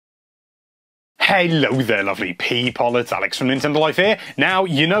Hello there, lovely people, it's Alex from Nintendo Life here. Now,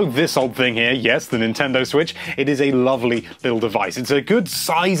 you know this old thing here, yes, the Nintendo Switch. It is a lovely little device. It's a good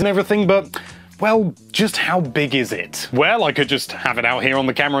size and everything, but, well, just how big is it? Well, I could just have it out here on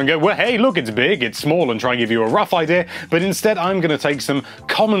the camera and go, well, hey, look, it's big, it's small, and try and give you a rough idea, but instead I'm going to take some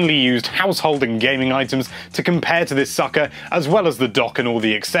commonly used household and gaming items to compare to this sucker, as well as the dock and all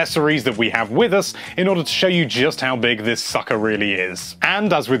the accessories that we have with us, in order to show you just how big this sucker really is.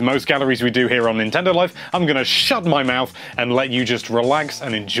 And as with most galleries we do here on Nintendo Life, I'm going to shut my mouth and let you just relax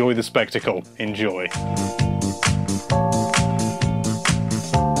and enjoy the spectacle. Enjoy.